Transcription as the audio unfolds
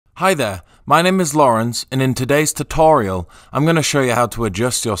Hi there, my name is Lawrence, and in today's tutorial I'm going to show you how to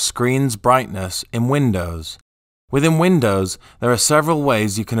adjust your screen's brightness in Windows. Within Windows, there are several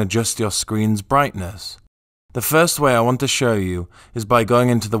ways you can adjust your screen's brightness. The first way I want to show you is by going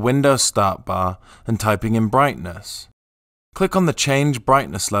into the Windows start bar and typing in brightness. Click on the Change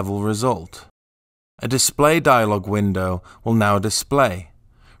Brightness Level result. A display dialog window will now display.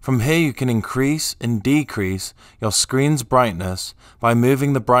 From here you can increase and decrease your screen's brightness by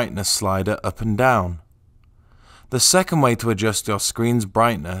moving the brightness slider up and down. The second way to adjust your screen's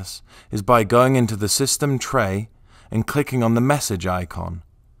brightness is by going into the System tray and clicking on the message icon.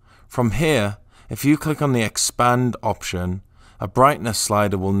 From here, if you click on the Expand option, a brightness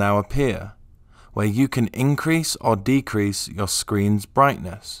slider will now appear, where you can increase or decrease your screen's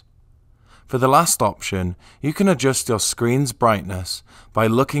brightness. For the last option, you can adjust your screen's brightness by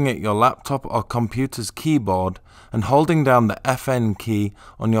looking at your laptop or computer's keyboard and holding down the FN key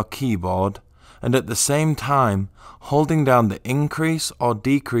on your keyboard, and at the same time holding down the increase or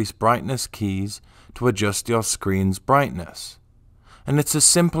decrease brightness keys to adjust your screen's brightness. And it's as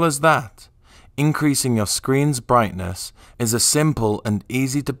simple as that. Increasing your screen's brightness is a simple and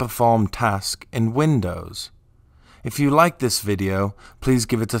easy to perform task in Windows. If you like this video, please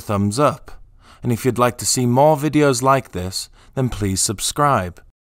give it a thumbs up. And if you'd like to see more videos like this, then please subscribe.